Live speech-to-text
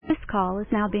call is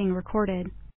now being recorded.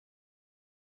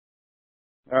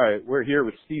 All right, we're here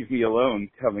with Steve Mialone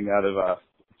coming out of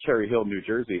Cherry Hill, New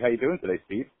Jersey. How you doing today,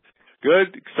 Steve?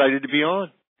 Good. Excited to be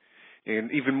on.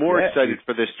 And even more excited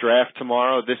for this draft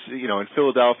tomorrow. This, in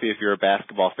Philadelphia, if you're a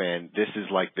basketball fan, this is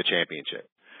like the championship.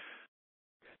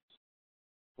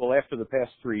 Well, after the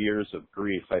past 3 years of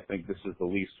grief, I think this is the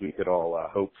least we could all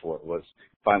hope for, was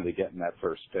finally getting that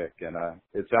first pick. And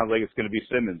it sounds like it's going to be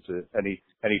Simmons. Any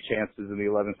chances in the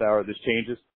 11th hour this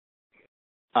changes?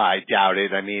 I doubt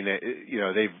it. I mean,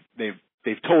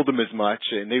 they've told them as much,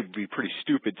 and they'd be pretty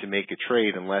stupid to make a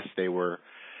trade unless they were,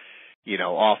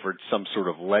 offered some sort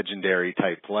of legendary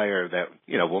type player that,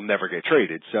 will never get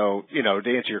traded. So, to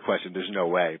answer your question, there's no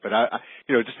way. But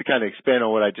just to kind of expand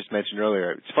on what I just mentioned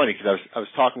earlier, it's funny because I was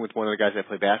talking with one of the guys I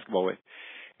play basketball with,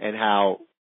 and how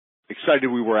excited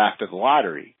we were after the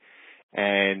lottery,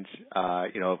 and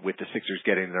with the Sixers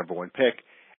getting the number one pick.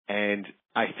 And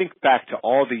I think back to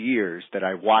all the years that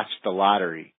I watched the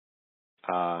lottery,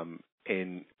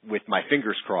 with my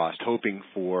fingers crossed, hoping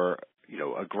for,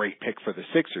 a great pick for the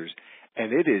Sixers.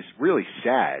 And it is really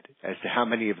sad as to how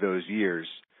many of those years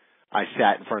I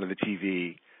sat in front of the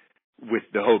TV with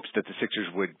the hopes that the Sixers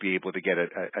would be able to get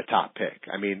a top pick.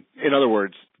 I mean, in other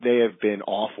words, they have been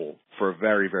awful for a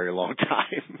very, very long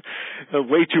time.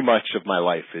 Way too much of my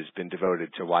life has been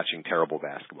devoted to watching terrible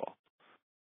basketball.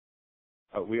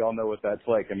 We all know what that's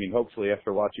like. I mean, hopefully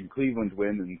after watching Cleveland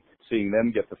win and seeing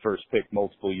them get the first pick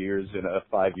multiple years in a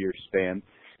 5-year span,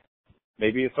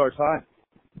 maybe it's our time.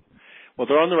 Well,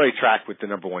 they're on the right track with the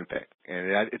number one pick,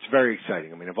 and it's very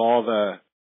exciting. I mean, of all the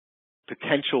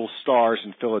potential stars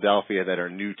in Philadelphia that are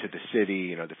new to the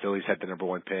city, the Phillies had the number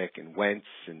one pick, and Wentz,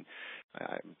 and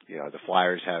the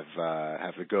Flyers have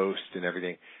the Ghost and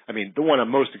everything. I mean, the one I'm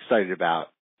most excited about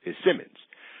is Simmons.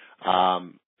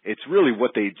 It's really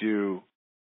what they do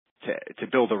to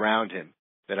build around him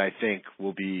that I think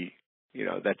will be,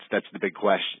 that's the big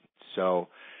question. So,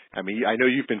 I mean, I know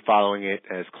you've been following it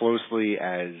as closely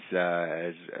as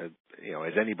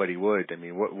anybody would. I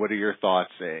mean, what are your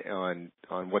thoughts on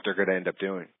what they're going to end up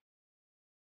doing?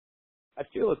 I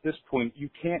feel at this point you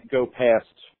can't go past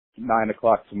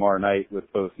 9:00 tomorrow night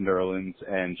with both Nerlens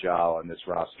and Ja on this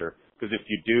roster, because if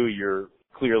you do, you're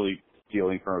clearly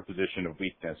dealing from a position of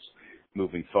weakness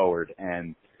moving forward,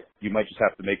 and you might just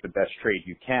have to make the best trade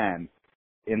you can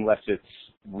unless it's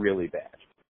really bad.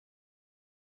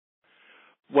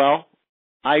 Well,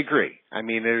 I agree. I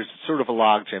mean, there's sort of a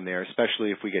logjam there,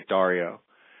 especially if we get Dario.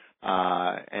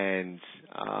 I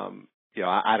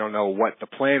don't know what the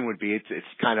plan would be. It's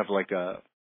kind of like a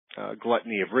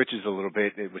gluttony of riches a little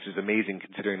bit, which is amazing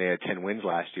considering they had 10 wins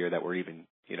last year that were even,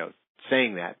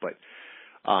 saying that. But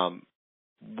I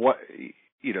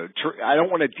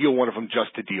don't want to deal one of them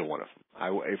just to deal one of them.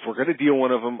 If we're going to deal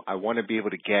one of them, I want to be able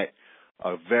to get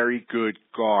a very good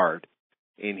guard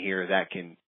in here that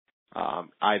can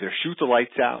either shoot the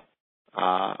lights out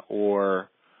or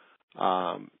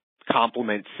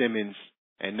complement Simmons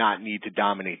and not need to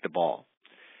dominate the ball.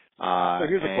 So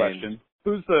here's a question.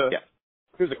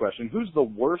 Here's a question. Who's the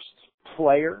worst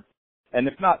player, and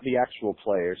if not the actual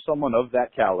player, someone of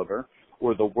that caliber,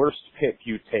 or the worst pick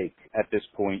you take at this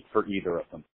point for either of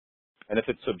them? And if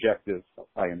it's subjective,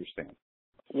 I understand.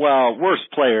 Well, worst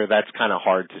player, that's kind of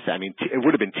hard to say. I mean, it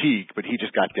would have been Teague, but he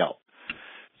just got dealt.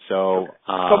 So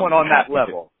someone on that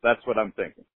level, that's what I'm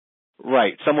thinking.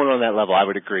 Right, someone on that level, I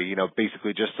would agree.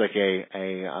 Basically just like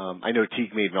I know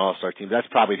Teague made an All-Star team. That's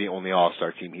probably the only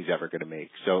All-Star team he's ever going to make.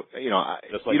 So, you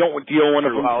don't deal one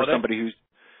of them for somebody who's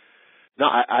no.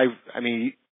 I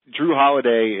mean, Drew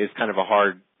Holiday is kind of a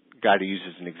hard guy to use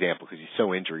as an example because he's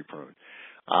so injury prone.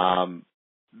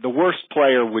 The worst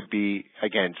player would be,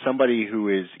 again, somebody who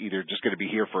is either just going to be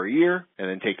here for a year and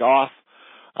then take off,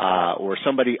 or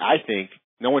somebody, I think,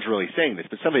 no one's really saying this,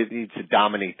 but somebody that needs to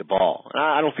dominate the ball. And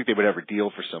I don't think they would ever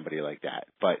deal for somebody like that.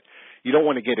 But you don't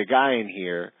want to get a guy in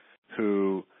here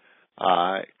who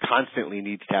constantly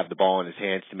needs to have the ball in his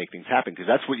hands to make things happen, because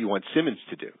that's what you want Simmons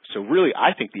to do. So really,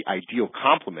 I think the ideal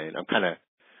complement, I'm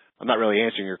not really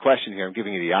answering your question here. I'm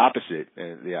giving you the opposite,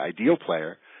 the ideal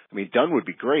player. I mean, Dunn would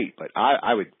be great, but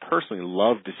I would personally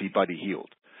love to see Buddy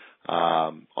Hield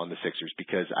on the Sixers,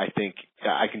 because I think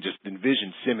I can just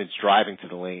envision Simmons driving to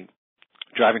the lane,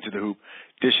 driving to the hoop,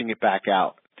 dishing it back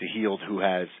out to Hield, who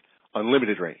has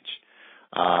unlimited range.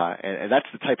 And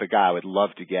that's the type of guy I would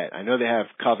love to get. I know they have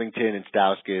Covington and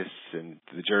Stauskas, and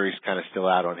the jury's kind of still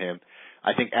out on him.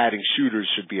 I think adding shooters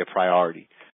should be a priority.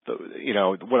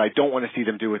 What I don't want to see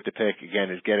them do with the pick, again,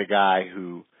 is get a guy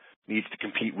who needs to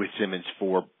compete with Simmons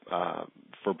for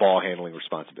ball handling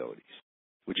responsibilities.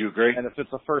 Would you agree? And if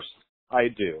it's a first I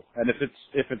do. And if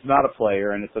it's not a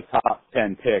player and it's a top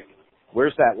 10 pick,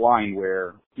 where's that line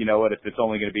where, you know what, if it's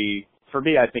only going to be, for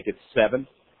me, I think it's 7.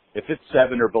 If it's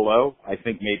 7 or below, I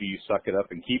think maybe you suck it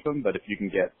up and keep him. But if you can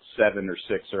get 7 or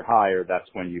 6 or higher, that's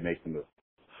when you make the move.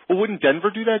 Well, wouldn't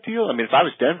Denver do that deal? I mean, if I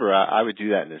was Denver, I would do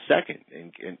that in a second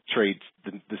and trade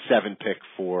the 7 pick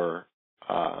for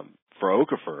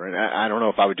Okafor. And I don't know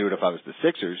if I would do it if I was the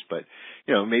Sixers, but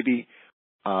you know, maybe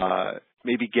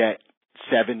get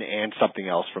 7 and something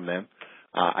else from them.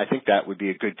 I think that would be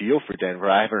a good deal for Denver.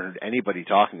 I haven't heard anybody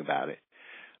talking about it.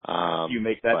 Do you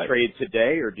make that trade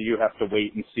today, or do you have to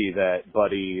wait and see that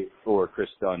Buddy or Chris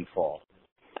Dunn fall?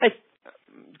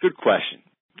 Good question.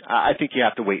 I think you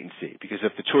have to wait and see, because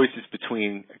if the choice is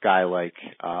between a guy like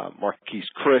Marquise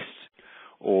Chris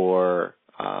or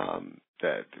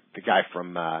the guy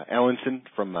from Ellenson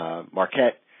from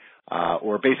Marquette,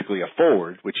 or basically a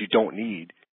forward, which you don't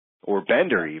need, or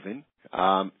Bender even,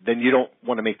 then you don't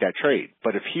want to make that trade.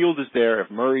 But if Hield is there,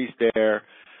 if Murray's there,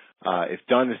 if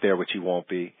Dunn is there, which he won't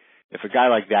be, if a guy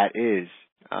like that is,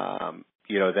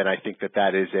 then I think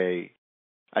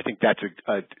that's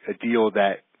a deal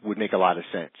that would make a lot of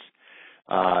sense.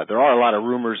 There are a lot of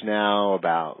rumors now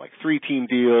about like 3-team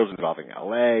deals involving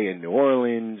LA and New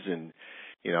Orleans, and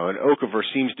Okafor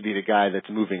seems to be the guy that's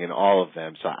moving in all of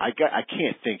them. So I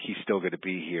can't think he's still going to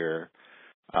be here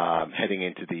heading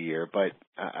into the year, but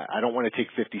I don't want to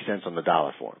take 50 cents on the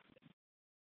dollar for him.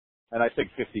 And I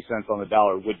think 50 cents on the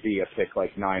dollar would be a pick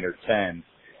like 9 or 10,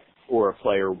 or a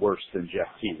player worse than Jeff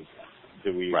Teague.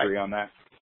 Do we agree on that?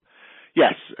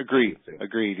 Yes, agreed.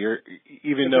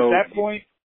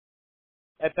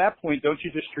 At that point, don't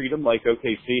you just treat him like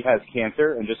OKC has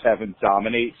Cantor and just have him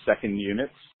dominate second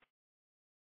units?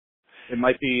 It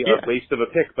might be a waste of a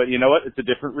pick, but you know what? It's a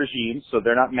different regime, so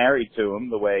they're not married to him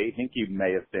the way Hinkie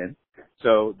may have been.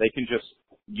 So they can just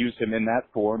use him in that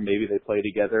form. Maybe they play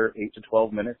together 8 to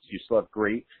 12 minutes. You still have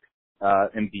great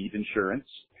Embiid insurance.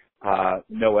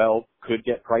 Noel could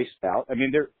get priced out. I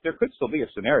mean, there could still be a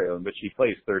scenario in which he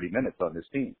plays 30 minutes on this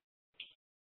team.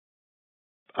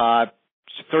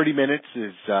 30 minutes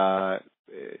is,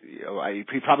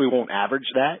 he probably won't average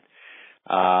that.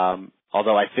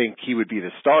 Although I think he would be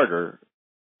the starter,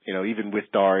 even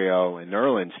with Dario and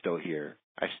Nerlens still here.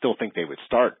 I still think they would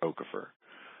start Okafor.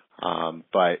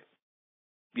 But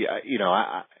yeah,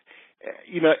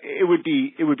 it would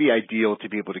be ideal to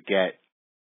be able to get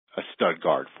a stud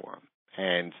guard for him.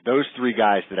 And those 3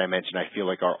 guys that I mentioned, I feel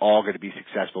like are all going to be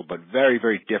successful, but very,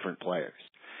 very different players.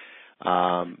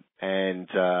 I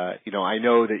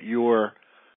know that you're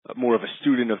more of a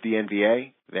student of the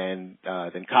NBA than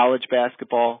college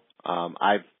basketball.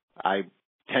 I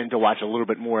tend to watch a little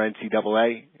bit more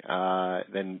NCAA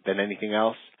than anything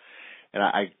else, and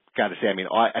I got to say,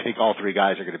 I think all 3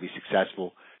 guys are going to be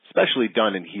successful, especially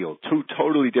Dunn and Hield, 2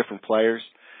 totally different players.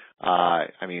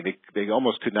 They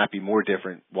almost could not be more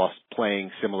different whilst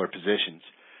playing similar positions,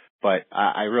 but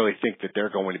I really think that they're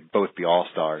going to both be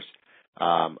all-stars.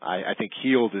 I think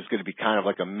Hield is going to be kind of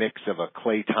like a mix of a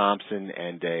Klay Thompson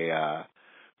and a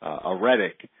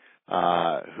Redick,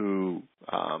 who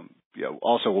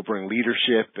also will bring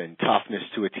leadership and toughness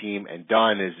to a team, and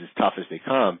Dunn is as tough as they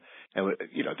come. And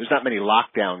there's not many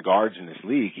lockdown guards in this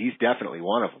league. He's definitely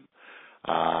one of them.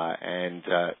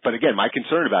 But again, my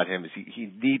concern about him is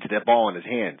he needs that ball in his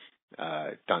hands.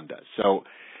 Dunn does. So,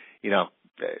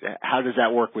 how does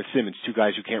that work with Simmons? 2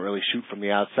 guys who can't really shoot from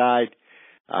the outside.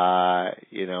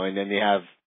 And then you have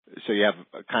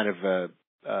kind of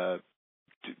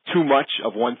too much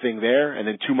of one thing there, and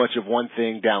then too much of one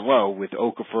thing down low with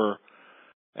Okafor,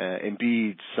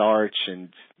 Embiid, Sarge,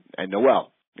 and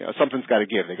Noel. Something's got to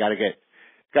give. They got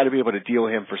to be able to deal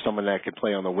him for someone that could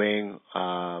play on the wing,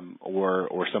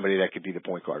 or somebody that could be the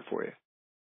point guard for you.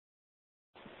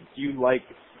 Do you like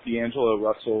D'Angelo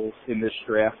Russell in this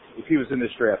draft? If he was in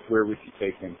this draft, where would you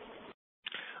take him?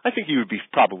 I think he would be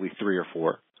probably 3 or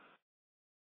 4.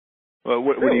 Well,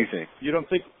 what do you think? You don't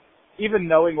think, even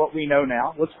knowing what we know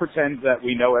now, let's pretend that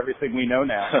we know everything we know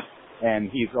now, and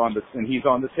he's on the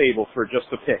table for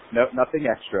just a pick, nothing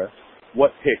extra.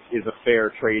 What pick is a fair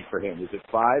trade for him? Is it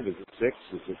 5? Is it 6?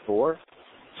 Is it 4?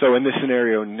 So in this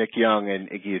scenario, Nick Young and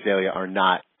Iggy Azalea are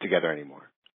not together anymore.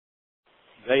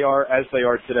 They are, as they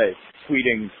are today,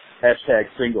 tweeting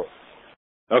 #single.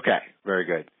 Okay, very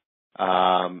good.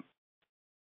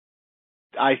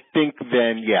 I think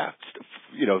then,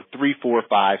 3, 4,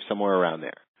 5, somewhere around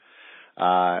there.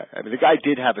 The guy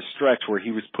did have a stretch where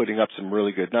he was putting up some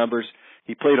really good numbers.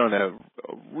 He played on in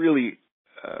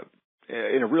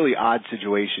a really odd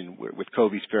situation with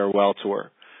Kobe's farewell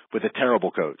tour with a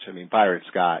terrible coach. Byron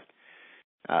Scott.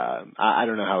 I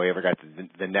don't know how he ever got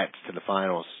the Nets to the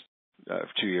finals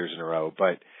 2 years in a row,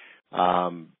 but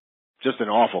just an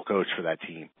awful coach for that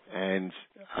team. And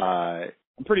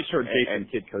I'm pretty sure Jason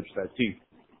Kidd coached that team.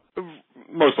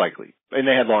 Most likely. And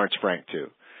they had Lawrence Frank too.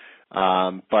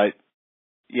 But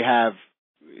you have,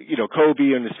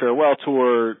 Kobe on his farewell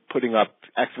tour putting up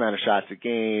X amount of shots a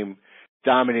game,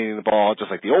 dominating the ball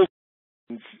just like the old.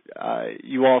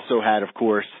 You also had, of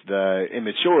course, the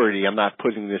immaturity. I'm not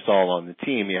putting this all on the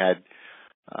team. You had,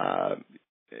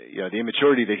 the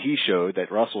immaturity that he showed,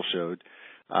 that Russell showed.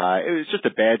 It was just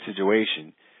a bad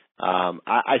situation.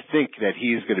 I think that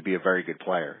he's going to be a very good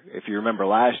player. If you remember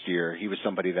last year, he was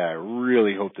somebody that I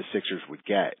really hoped the Sixers would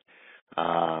get.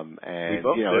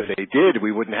 If they did,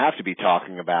 we wouldn't have to be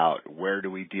talking about where do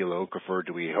we deal Okafor?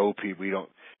 Do we hope we don't,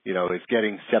 is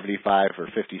getting 75 or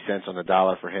 50 cents on the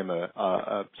dollar for him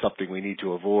something we need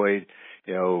to avoid?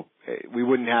 We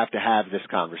wouldn't have to have this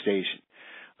conversation.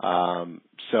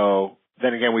 So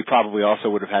then again, we probably also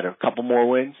would have had a couple more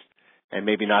wins and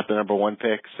maybe not the number one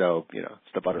pick. So,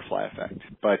 it's the butterfly effect.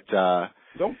 But, I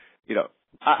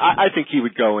think he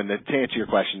would go to answer your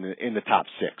question, in the top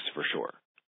 6 for sure.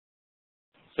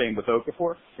 Same with Okafor?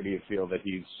 Or do you feel that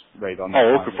he's right on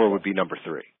Okafor would be number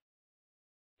 3.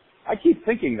 I keep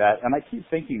thinking that, and I keep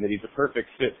thinking that he's a perfect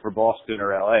fit for Boston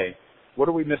or LA. What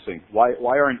are we missing? Why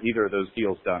aren't either of those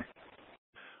deals done?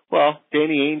 Well,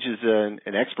 Danny Ainge is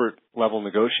an expert level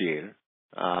negotiator.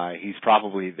 He's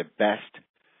probably the best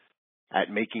at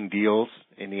making deals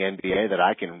in the NBA that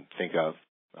I can think of.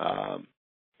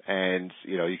 And,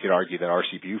 you could argue that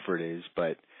R.C. Buford is,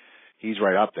 but he's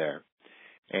right up there.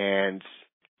 And,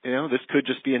 this could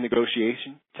just be a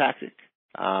negotiation tactic.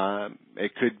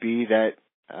 It could be that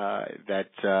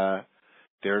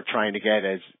they're trying to get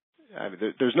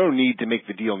there's no need to make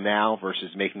the deal now versus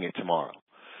making it tomorrow.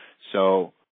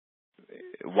 So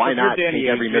why not take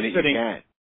every minute you can?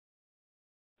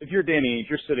 If you're Danny Ainge,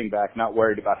 you're sitting back not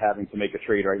worried about having to make a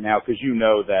trade right now because you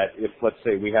know that if, let's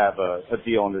say, we have a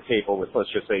deal on the table with,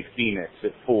 let's just say, Phoenix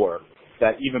at 4,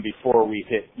 that even before we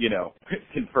hit,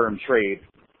 confirmed trade,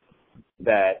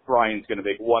 that Brian's going to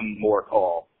make one more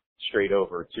call straight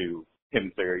over to him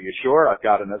and say, are you sure? I've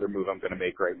got another move I'm going to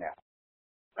make right now.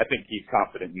 I think he's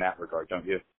confident in that regard, don't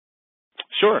you?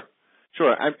 Sure.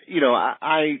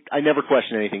 I never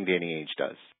question anything Danny Ainge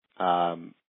does.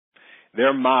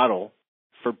 Their model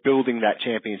for building that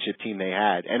championship team they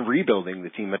had and rebuilding the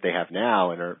team that they have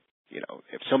now and are,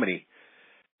 if so many,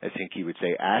 I think he would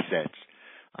say, assets,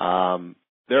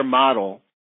 their model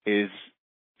is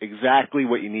exactly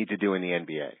what you need to do in the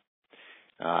NBA.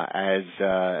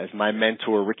 As my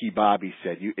mentor, Ricky Bobby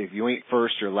said, if you ain't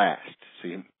first, you're last. So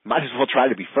you might as well try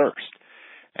to be first.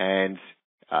 And,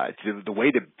 the way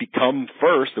to become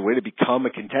first, the way to become a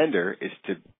contender is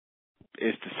to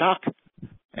suck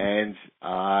and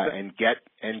get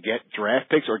draft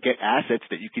picks or get assets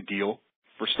that you could deal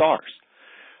for stars.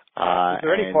 Is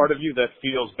there any part of you that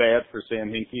feels bad for Sam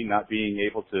Hinkie not being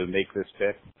able to make this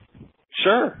pick?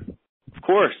 Sure. Of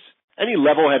course. Any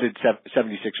level-headed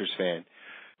 76ers fan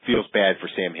feels bad for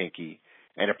Sam Hinkie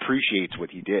and appreciates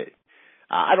what he did.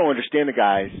 I don't understand the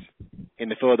guys in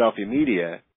the Philadelphia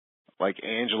media like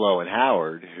Angelo and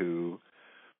Howard who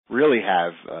really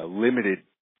have limited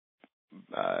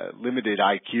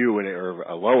IQ or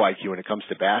a low IQ when it comes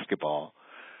to basketball,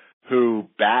 who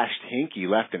bashed Hinkie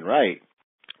left and right.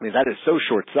 I mean, that is so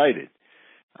short-sighted.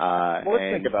 Well,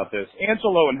 let's think about this.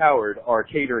 Angelo and Howard are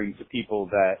catering to people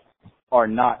that are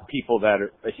not people that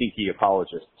are Hinkie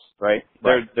apologists, right?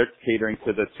 They're catering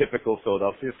to the typical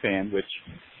Philadelphia fan, which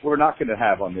we're not going to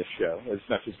have on this show as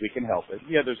much as we can help it.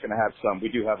 Yeah, there's going to have some. We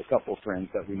do have a couple friends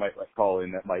that we might call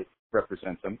in that might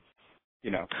represent them,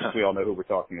 because we all know who we're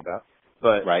talking about.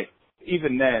 But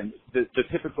even then, the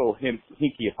typical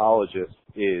Hinkie apologist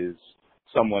is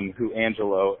someone who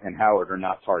Angelo and Howard are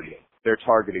not targeting. They're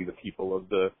targeting the people of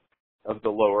the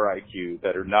lower IQ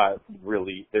that are not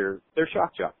really they're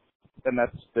shock jocks. And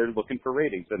they're looking for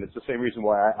ratings. And it's the same reason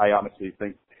why I honestly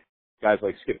think guys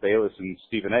like Skip Bayless and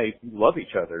Stephen A. love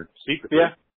each other secretly.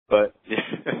 Yeah. But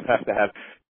have to have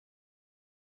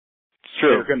it's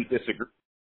true. They're going to disagree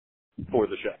for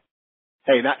the show.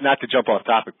 Hey, not to jump off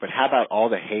topic, but how about all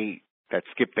the hate that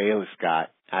Skip Bayless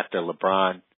got after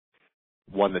LeBron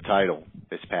won the title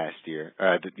this past year,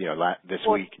 this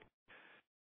week?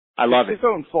 I love it. It's his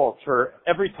own fault for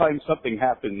every time something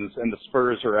happens and the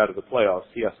Spurs are out of the playoffs,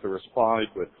 he has to respond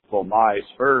with, well, my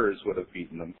Spurs would have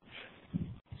beaten them.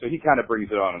 So he kind of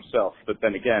brings it on himself. But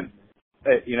then again,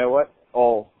 you know what?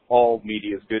 All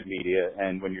media is good media,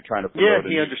 and when you're trying to promote a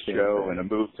new show and a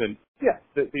move to,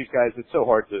 these guys, it's so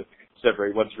hard to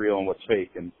separate what's real and what's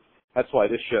fake. And That's why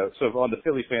this show, so on the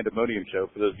Philly Fandemonium show,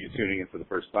 for those of you tuning in for the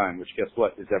first time, which guess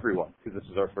what, is everyone, because this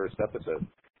is our first episode.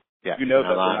 Yeah, you know that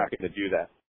we're not going to do that.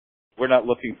 We're not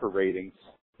looking for ratings.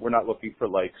 We're not looking for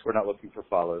likes. We're not looking for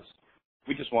follows.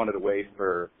 We just wanted a way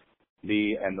for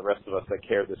me and the rest of us that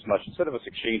care this much, instead of us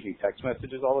exchanging text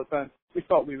messages all the time, we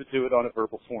thought we would do it on a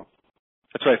verbal form.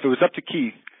 That's right. If it was up to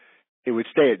Keith, it would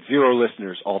stay at 0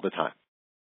 listeners all the time.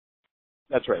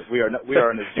 That's right. We are in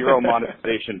a zero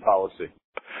monetization policy.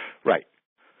 Right.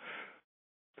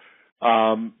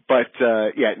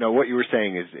 What you were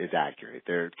saying is accurate.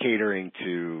 They're catering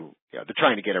to, they're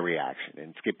trying to get a reaction,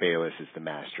 and Skip Bayless is the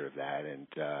master of that. And,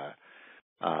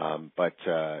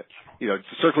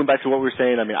 circling back to what we were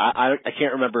saying, I mean, I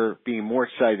can't remember being more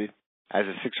excited as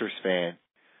a Sixers fan,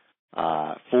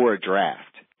 for a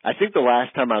draft. I think the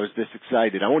last time I was this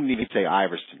excited, I wouldn't even say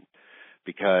Iverson,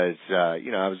 because,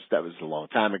 that was a long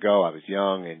time ago. I was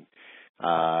young, and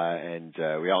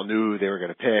we all knew they were going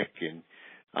to pick.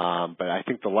 But I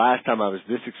think the last time I was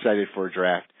this excited for a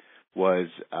draft was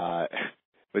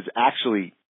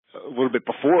actually a little bit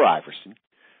before Iverson,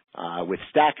 with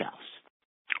Stackhouse,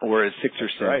 or as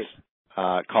Sixers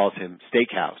calls him,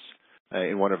 Steakhouse,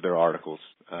 in one of their articles,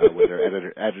 where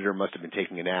their editor must have been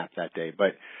taking a nap that day.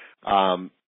 But,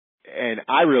 and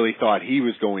I really thought he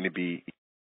was going to be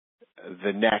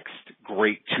the next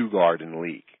great two guard in the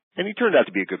league. And he turned out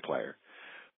to be a good player,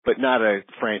 but not a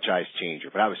franchise changer.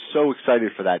 But I was so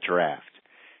excited for that draft.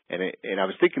 And I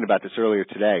was thinking about this earlier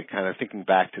today, kind of thinking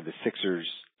back to the Sixers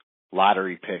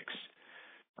lottery picks,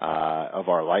 of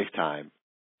our lifetime.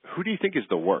 Who do you think is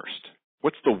the worst?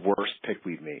 What's the worst pick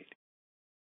we've made?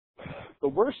 The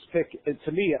worst pick,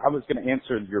 to me, I was going to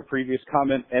answer your previous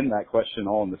comment and that question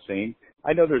all in the same.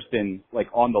 I know there's been,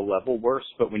 on the level worse,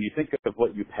 but when you think of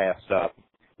what you passed up,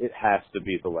 it has to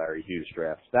be the Larry Hughes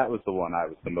draft. That was the one I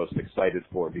was the most excited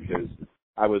for, because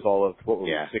I was all of,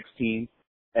 16,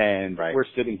 and we're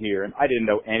sitting here, and I didn't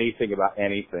know anything about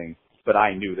anything, but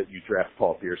I knew that you draft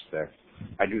Paul Pierce there.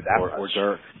 I knew that. Or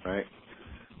Dirk, right?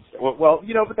 Well,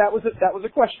 but that was a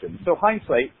question. So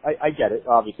hindsight, I get it,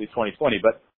 obviously 2020,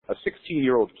 but a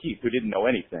 16-year-old Keith who didn't know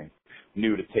anything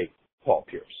knew to take Paul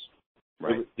Pierce.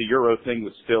 Right. The Euro thing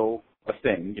was still a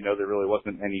thing. There really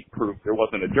wasn't any proof. There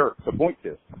wasn't a Dirk to point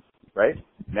to, right?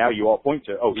 Now you all point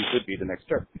to, he could be the next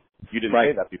Dirk. You didn't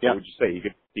say that before. Would you say he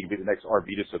could be the next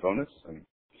Arvydas Sabonis? I mean,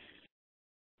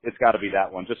 it's got to be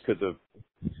that one, just because of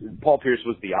Paul Pierce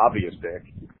was the obvious pick,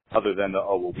 other than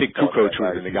I think Kukoc would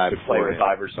have been the guy to play with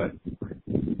Iverson.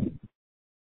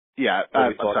 Yeah,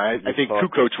 I'm sorry. I think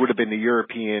Kukoc would have been the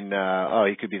European.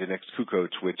 He could be the next Kukoc,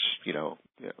 which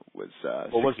was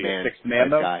was he a sixth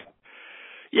man though? Guy.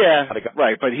 Yeah,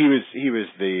 right. But he was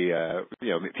the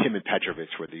him and Petrovic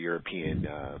were the European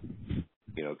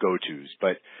go-tos.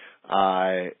 But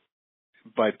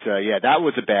that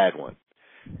was a bad one.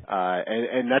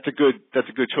 And that's a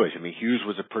good choice. I mean, Hughes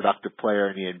was a productive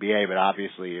player in the NBA, but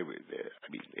obviously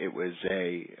it was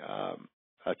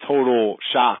a total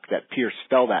shock that Pierce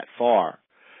fell that far.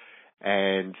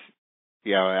 And,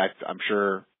 I'm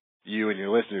sure you and your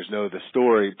listeners know the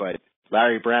story, but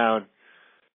Larry Brown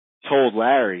told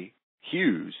Larry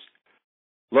Hughes,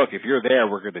 look, if you're there,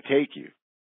 we're going to take you,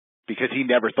 because he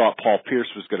never thought Paul Pierce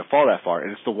was going to fall that far.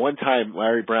 And it's the one time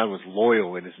Larry Brown was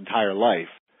loyal in his entire life,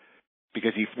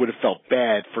 because he would have felt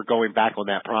bad for going back on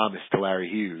that promise to Larry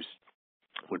Hughes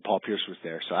when Paul Pierce was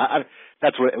there. So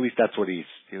that's what he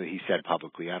said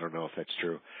publicly. I don't know if that's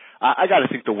true. I got to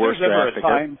think the worst draft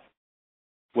pick.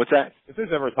 What's that? If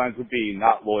there's ever a time to be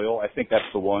not loyal, I think that's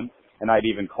the one. And I'd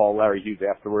even call Larry Hughes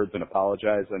afterwards and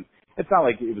apologize. And it's not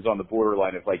like it was on the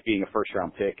borderline of being a first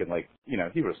round pick, and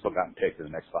he would have still gotten picked in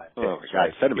the next 5 picks. Oh my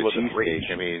God, send him a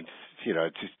cheesesteak. I mean, you're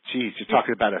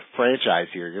talking about a franchise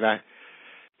here. You're not.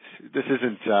 This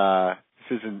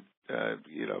isn't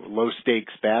low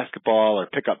stakes basketball or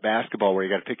pickup basketball where you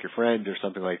got to pick your friend or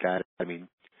something like that. I mean,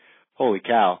 holy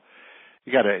cow,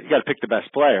 you got to pick the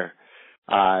best player.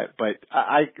 But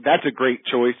that's a great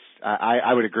choice.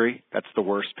 I would agree. That's the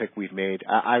worst pick we've made.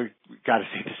 I got to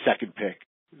say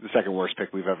the second worst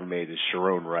pick we've ever made is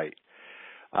Sharon Wright.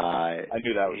 I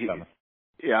knew that was coming.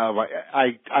 Yeah,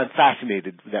 I'm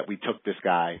fascinated that we took this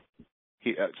guy.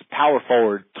 He's a power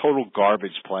forward, total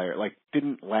garbage player.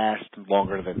 Didn't last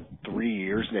longer than 3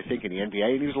 years, and I think in the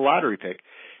NBA, and he was a lottery pick.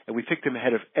 And we picked him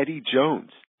ahead of Eddie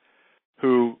Jones,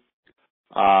 who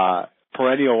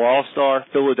perennial All-Star,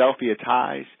 Philadelphia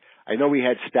ties. I know we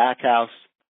had Stackhouse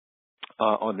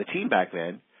on the team back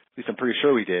then. At least I'm pretty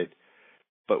sure we did.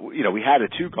 But we had a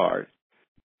two guard.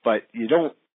 But you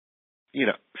don't,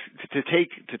 to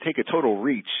take a total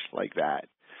reach like that.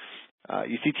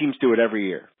 You see teams do it every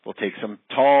year. They'll take some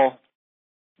tall,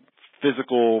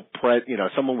 physical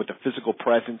someone with a physical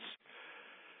presence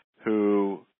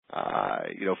who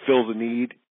fills a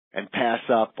need and pass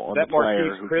up on the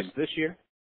player who Chris this year.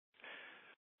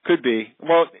 Could be.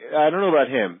 Well, I don't know about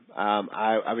him.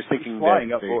 I was thinking he's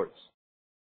flying up boards.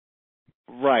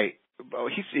 Right.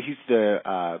 He's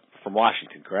the from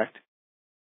Washington, correct?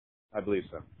 I believe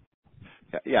so.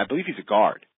 Yeah, I believe he's a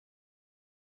guard.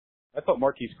 I thought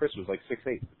Marquise Chris was like 6'8".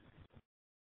 I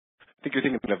think you're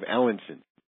thinking of Ellenson.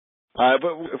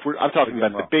 But I'm talking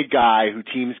about the big guy who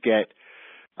teams get,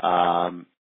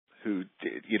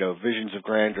 visions of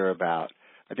grandeur about.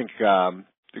 I think a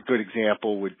good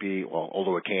example would be,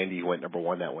 Olo Akandi went number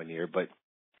 1 that one year, but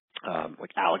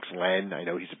like Alex Len, I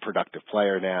know he's a productive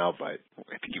player now, but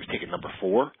I think he was taken number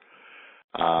 4.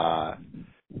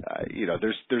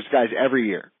 There's guys every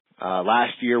year.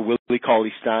 Last year, Willie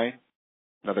Cauley-Stein,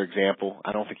 another example.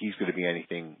 I don't think he's going to be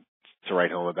anything to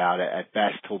write home about. At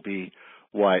best, he'll be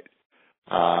what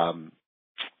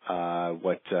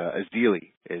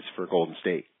Azili is for Golden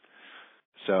State.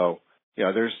 So,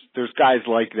 there's guys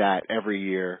like that every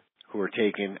year who are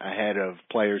taken ahead of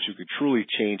players who could truly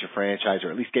change a franchise or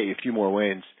at least get you a few more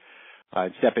wins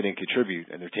and step in and contribute.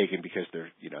 And they're taken because they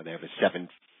have a 7'4"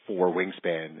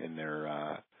 wingspan and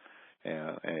they're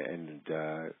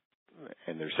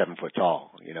 7 foot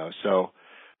tall. So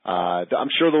I'm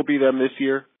sure there'll be them this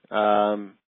year.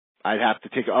 I'd have to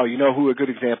take. Who a good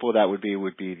example of that would be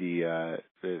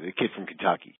the kid from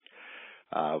Kentucky.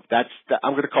 I'm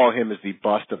going to call him as the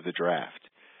bust of the draft.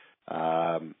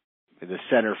 The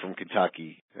center from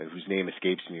Kentucky, whose name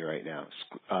escapes me right now.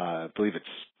 I believe it's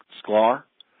Sklar.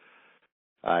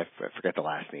 I forget the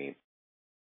last name.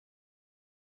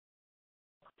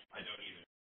 I don't either.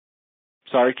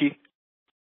 Sorry, Keith?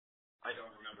 I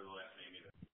don't remember the last name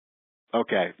either.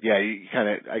 Okay. Yeah,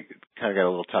 I kind of got a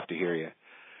little tough to hear you.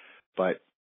 But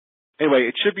anyway,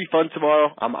 it should be fun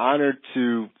tomorrow. I'm honored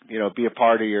to, be a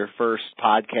part of your first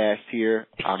podcast here.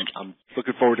 I'm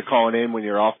looking forward to calling in when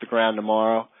you're off the ground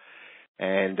tomorrow.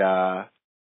 And, and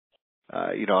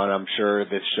I'm sure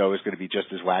this show is going to be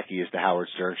just as wacky as the Howard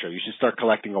Stern show. You should start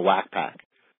collecting a whack pack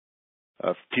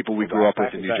of people we grew up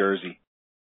with in New Jersey.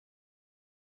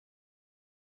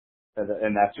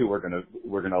 And that's who we're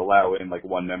gonna allow in, like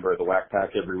one member of the whack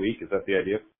pack every week. Is that the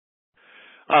idea?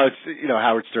 It's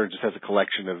Howard Stern just has a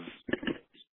collection of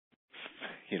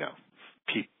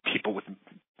people with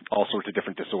all sorts of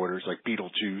different disorders like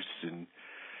Beetlejuice and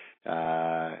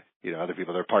other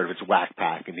people that are part of its whack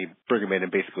pack, and he bring them in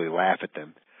and basically laugh at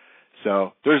them.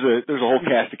 So there's a whole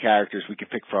cast of characters we could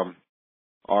pick from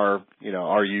our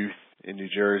youth in New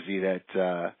Jersey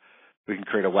that we can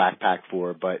create a whack pack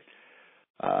for, but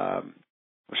I'm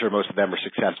sure most of them are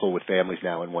successful with families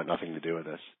now and want nothing to do with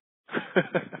us.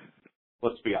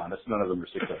 Let's be honest, none of them are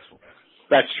successful.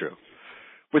 That's true.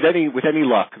 With any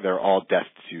luck, they're all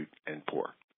destitute and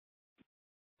poor.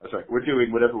 That's right. We're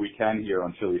doing whatever we can here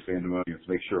on Philly Fandemonium to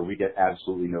make sure we get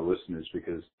absolutely no listeners,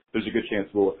 because there's a good chance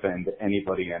we'll offend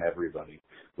anybody and everybody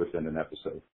within an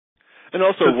episode. And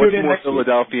also, what's more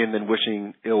Philadelphian than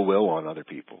wishing ill will on other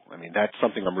people? I mean, that's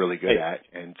something I'm really good at,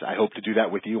 and I hope to do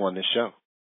that with you on this show.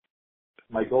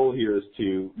 My goal here is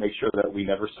to make sure that we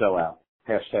never sell out.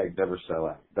 Hashtag never sell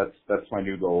out. That's my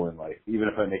new goal in life. Even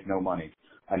if I make no money,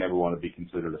 I never want to be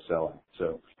considered a sellout.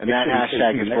 So, and that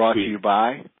hashtag is brought to you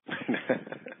by?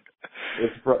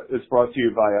 It's brought to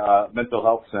you by Mental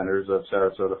Health Centers of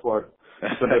Sarasota, Florida.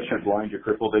 Sometimes you're blind, you're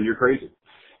crippled, and you're crazy.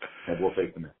 And we'll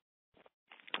take them in.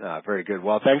 Very good.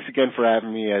 Well, thanks again for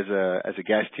having me as a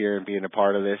guest here and being a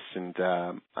part of this. And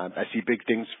I see big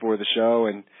things for the show,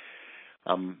 and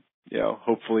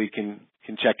hopefully can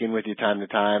check in with you time to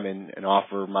time and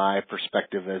offer my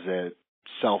perspective as a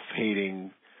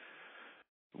self-hating,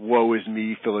 woe is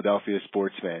me Philadelphia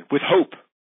sports fan with hope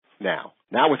now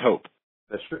with hope.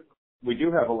 That's true. We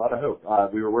do have a lot of hope.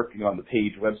 We were working on the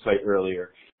Page website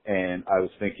earlier, and I was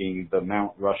thinking the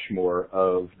Mount Rushmore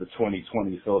of the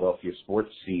 2020 Philadelphia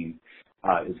sports scene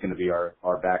is going to be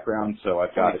our background. So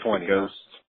I've got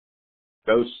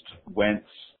Ghost, Wentz,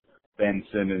 Ben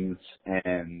Simmons,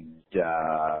 and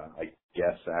I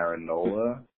guess Aaron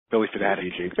Nola. Billy Fanatic.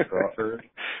 J.P. Crawford.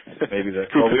 Maybe we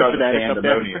are the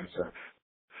Pandemonium. So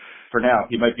for now,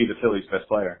 he might be the Phillies' best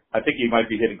player. I think he might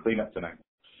be hitting cleanup tonight.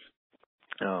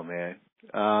 Oh, man.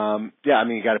 Yeah, I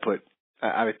mean, you got to put,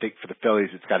 I would think for the Phillies,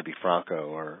 it's got to be Franco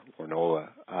or Nola,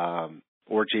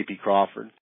 or J.P.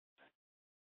 Crawford.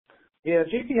 Yeah,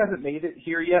 JP hasn't made it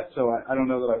here yet, so I don't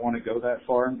know that I want to go that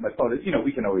far. My thought is,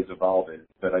 we can always evolve it,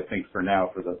 but I think for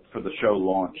now, for the show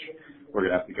launch, we're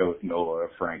going to have to go with Nola or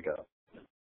Franco.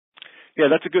 Yeah,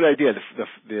 that's a good idea,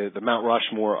 the Mount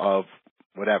Rushmore of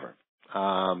whatever.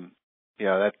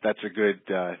 that's a good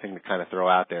thing to kind of throw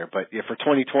out there. But yeah, for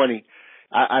 2020,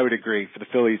 I would agree. For the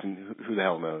Phillies, and who the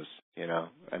hell knows?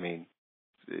 I mean,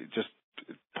 just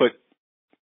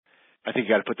I think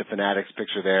you got to put the Fanatics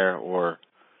picture there, or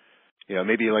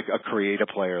maybe like create a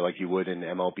player like you would in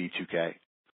MLB 2K.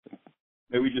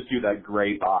 Maybe we just do that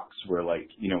gray box where, like,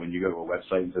 when you go to a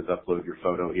website and says upload your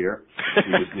photo here,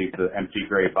 you just leave the empty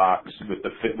gray box with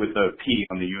the P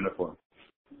on the uniform.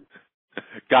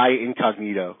 Guy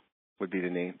Incognito would be the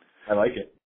name. I like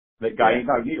it. That Guy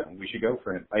Incognito. We should go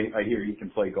for him. I hear he can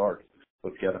play guard.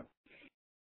 Let's get him.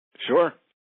 Sure.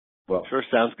 Well, sure,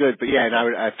 sounds good. But yeah,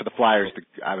 and for the Flyers,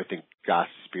 I would think Goss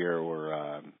Spear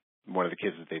or one of the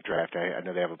kids that they draft. I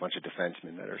know they have a bunch of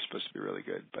defensemen that are supposed to be really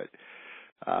good, but.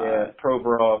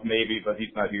 Provorov maybe, but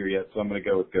he's not here yet, so I'm going to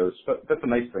go with Ghost. But that's a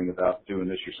nice thing about doing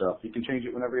this yourself. You can change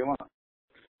it whenever you want.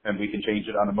 And we can change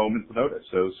it on a moment's notice.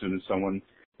 So as soon as someone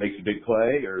makes a big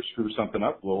play or screws something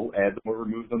up, we'll add them or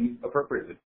remove them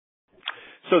appropriately.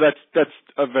 So that's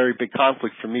a very big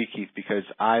conflict for me, Keith, because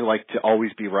I like to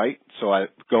always be right. So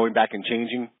going back and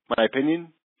changing my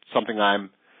opinion, something I'm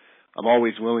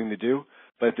always willing to do.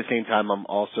 But at the same time, I'm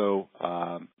also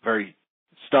very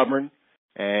stubborn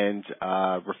and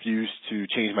refuse to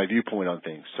change my viewpoint on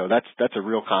things. So that's a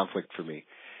real conflict for me.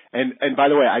 And by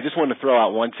the way, I just want to throw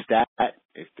out one stat.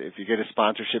 If you get a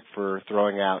sponsorship for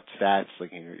throwing out stats,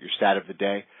 like your stat of the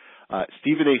day,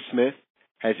 Stephen A. Smith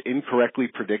has incorrectly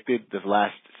predicted the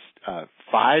last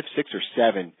 5, 6, or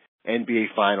 7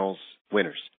 NBA Finals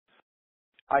winners.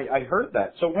 I heard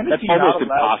that. So when is he not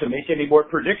allowed to make any more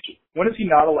predictions? When is he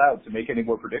not allowed to make any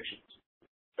more predictions?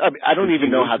 I don't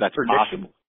even know how that's possible.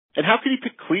 And how could he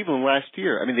pick Cleveland last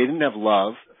year? I mean, they didn't have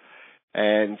Love,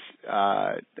 and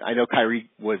I know Kyrie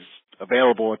was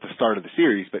available at the start of the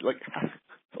series, but like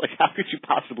how could you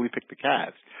possibly pick the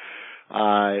Cavs?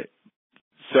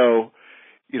 So,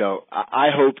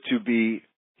 I hope to be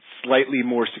slightly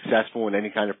more successful in any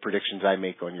kind of predictions I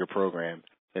make on your program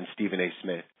than Stephen A.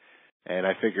 Smith. And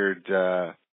I figured,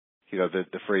 the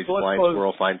phrase blind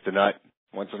squirrel finds the nut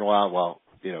once in a while. Well,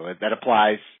 that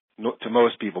applies to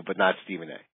most people, but not Stephen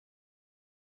A.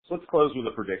 So let's close with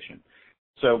a prediction.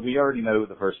 So we already know who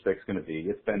the first pick's going to be.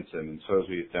 It's Ben Simmons. So as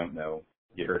we don't know,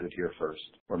 you heard it here first,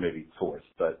 or maybe fourth.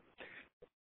 But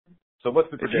so what's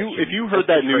the prediction? If you heard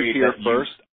that news here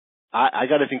first, I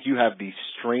got to think you have the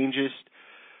strangest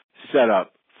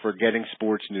setup for getting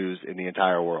sports news in the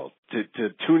entire world. To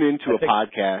tune into a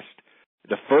podcast,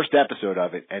 the first episode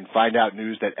of it, and find out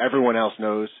news that everyone else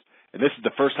knows, and this is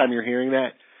the first time you're hearing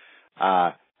that.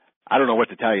 I don't know what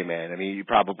to tell you, man. I mean, you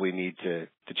probably need to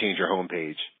change your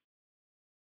homepage.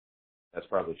 That's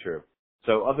probably true.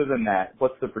 So other than that,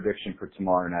 what's the prediction for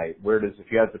tomorrow night?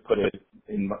 If you had to put it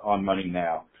on money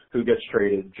now, who gets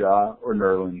traded, Ja or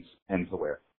Nerlens, and to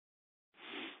where?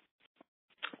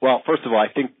 Well, first of all,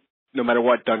 I think no matter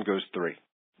what, Dunn goes 3.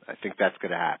 I think that's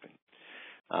going to happen.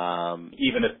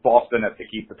 Even if Boston has to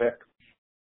keep the pick?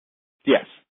 Yes.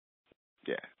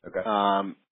 Yeah. Okay.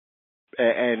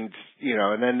 And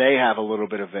then they have a little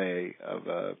bit of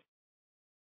a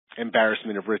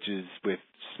embarrassment of riches with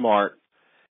Smart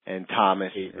and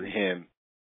Thomas and him.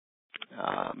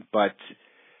 But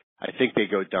I think they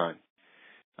go Dunn.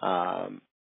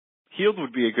 Hield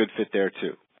would be a good fit there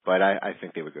too, but I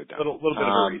think they would go Dunn. Little bit of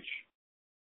a reach.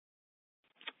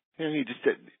 You just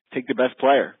take the best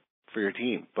player for your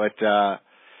team. But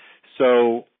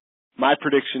so my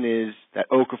prediction is that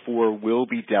Okafor will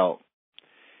be dealt.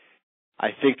 I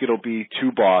think it'll be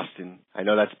to Boston. I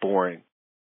know that's boring,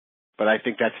 but I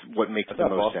think that's what makes the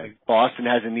most sense. Boston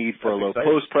has a need for a low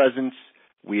post presence.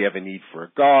 We have a need for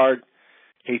a guard.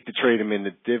 Hate to trade him in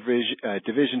the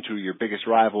division to your biggest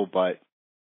rival, but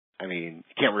I mean,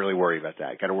 you can't really worry about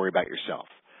that. Got to worry about yourself.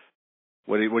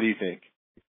 What do you think?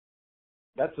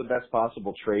 That's the best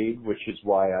possible trade, which is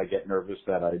why I get nervous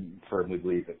that I firmly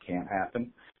believe it can't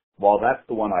happen. While that's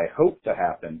the one I hope to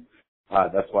happen,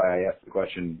 that's why I asked the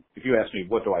question. If you ask me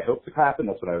what do I hope to happen,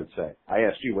 that's what I would say. I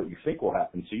asked you what you think will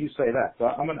happen, so you say that. So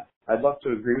I'd love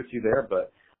to agree with you there,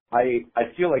 but I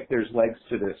feel like there's legs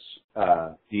to this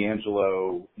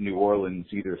D'Angelo, New Orleans,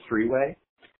 either three-way.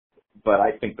 But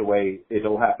I think the way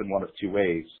it'll happen one of two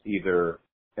ways. Either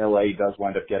LA does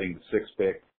wind up getting the 6th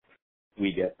pick,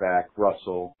 we get back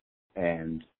Russell,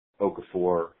 and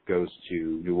Okafor goes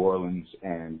to New Orleans,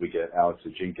 and we get Alex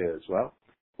Ajinka as well.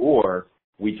 Or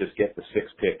we just get the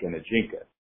 6th pick and Ajinka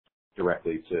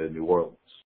directly to New Orleans.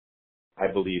 I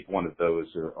believe one of those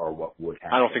are what would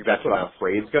happen. I don't think that's what I'm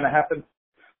afraid is going to happen.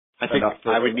 I think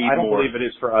I would need more. I don't believe it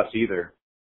is for us either.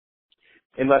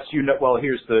 Unless well,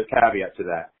 here's the caveat to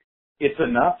that. It's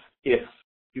enough if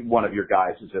one of your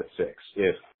guys is at 6.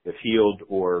 If if Heald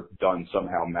or Dunn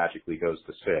somehow magically goes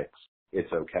to 6,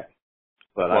 it's okay.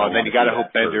 But well, then you got to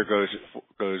hope Bender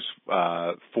goes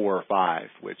 4 or 5,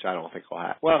 which I don't think will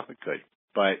happen. Well, it could,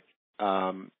 but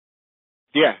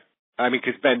yeah, I mean,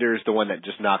 because Bender is the one that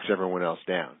just knocks everyone else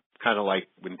down. Kind of like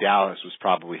when Dallas was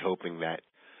probably hoping that.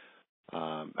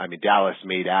 Dallas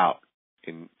made out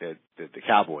in the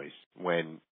Cowboys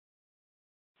when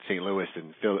St. Louis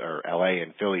and Philly, or LA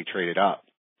and Philly traded up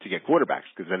to get quarterbacks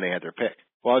because then they had their pick.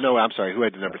 Well, no, I'm sorry, who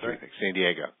had the number 3 pick? San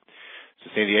Diego. So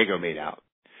San Diego made out.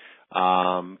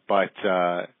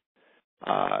 That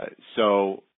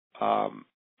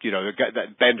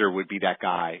Bender would be that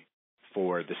guy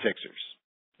for the Sixers,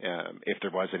 if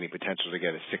there was any potential to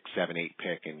get a 6, 7, 8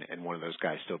 pick and one of those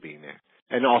guys still being there.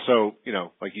 And also,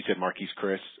 like you said, Marquise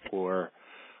Chris or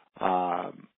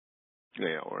another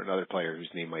player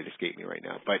whose name might escape me right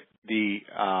now. But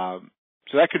so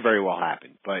that could very well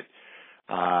happen. But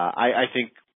I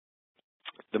think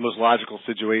the most logical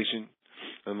situation,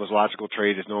 the most logical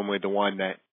trade is normally the one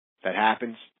that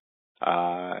happens,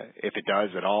 if it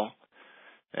does at all.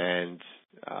 And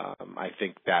I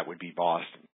think that would be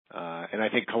Boston. And I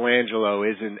think Colangelo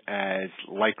isn't as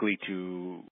likely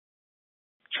to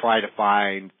try to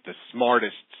find the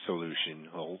smartest solution.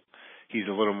 He's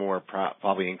a little more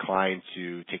probably inclined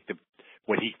to take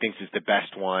what he thinks is the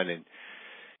best one. And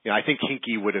I think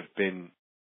Hinkie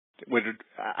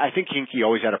I think Hinkie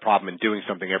always had a problem in doing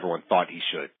something everyone thought he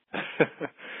should.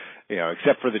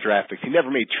 Except for the draft picks. He never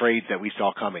made trades that we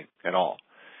saw coming at all.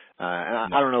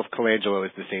 And I don't know if Colangelo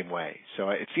is the same way. So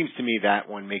it seems to me that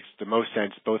one makes the most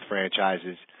sense, both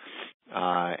franchises.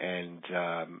 And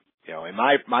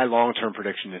my long-term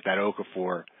prediction is that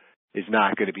Okafor is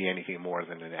not going to be anything more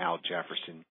than an Al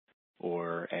Jefferson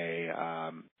or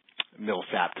a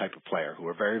Millsap type of player who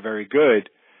are very, very good,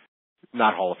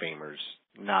 not Hall of Famers,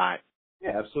 not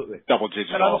absolutely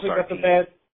double-digit All-Star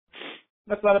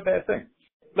That's not a bad thing.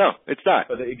 No, it's not.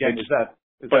 But again, is that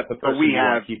the person we you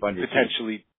have want to keep on your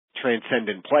potentially team?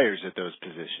 Transcendent players at those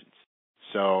positions.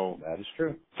 So that is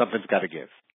true. Something's got to give.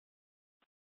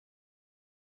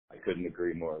 I couldn't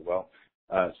agree more. Well,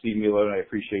 Steve Milone, I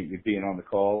appreciate you being on the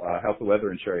call. How's the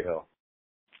weather in Cherry Hill?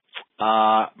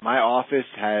 My office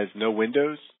has no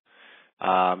windows,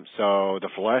 so the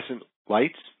fluorescent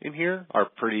lights in here are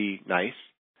pretty nice.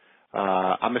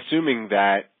 I'm assuming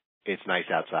that it's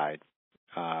nice outside.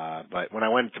 But when I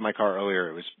went to my car earlier,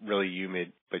 it was really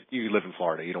humid. But you live in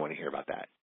Florida, you don't want to hear about that.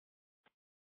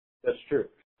 That's true.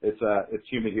 It's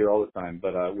humid here all the time,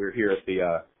 but we're here at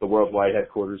the worldwide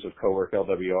headquarters of Cowork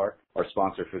LWR, our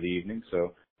sponsor for the evening.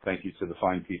 So thank you to the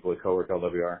fine people at Cowork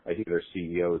LWR. I think their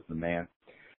CEO is the man.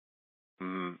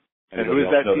 And who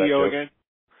is that CEO again?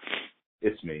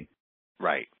 It's me.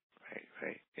 Right.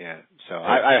 Yeah. So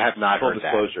I have not heard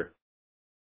that. Full disclosure.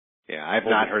 Yeah, I've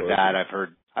not heard that.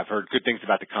 I've heard good things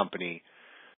about the company,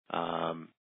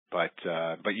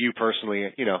 but you personally,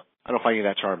 I don't find you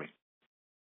that charming.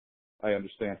 I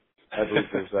understand. I believe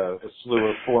there's a slew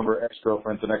of former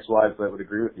ex-girlfriends and ex-wives that would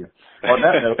agree with you. On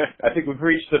that note, I think we've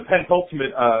reached the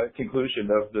penultimate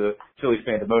conclusion of the Phillies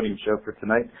Fandemonium show for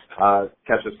tonight.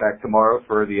 Catch us back tomorrow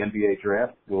for the NBA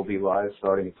draft. We'll be live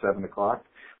starting at 7 o'clock.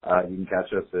 You can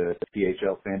catch us at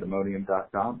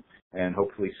phlfandemonium.com and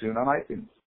hopefully soon on iTunes.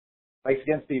 Thanks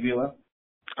again, Steve Milone.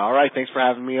 All right. Thanks for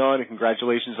having me on, and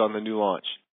congratulations on the new launch.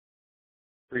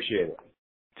 Appreciate it.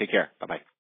 Take care. Bye-bye.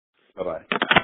 Bye-bye.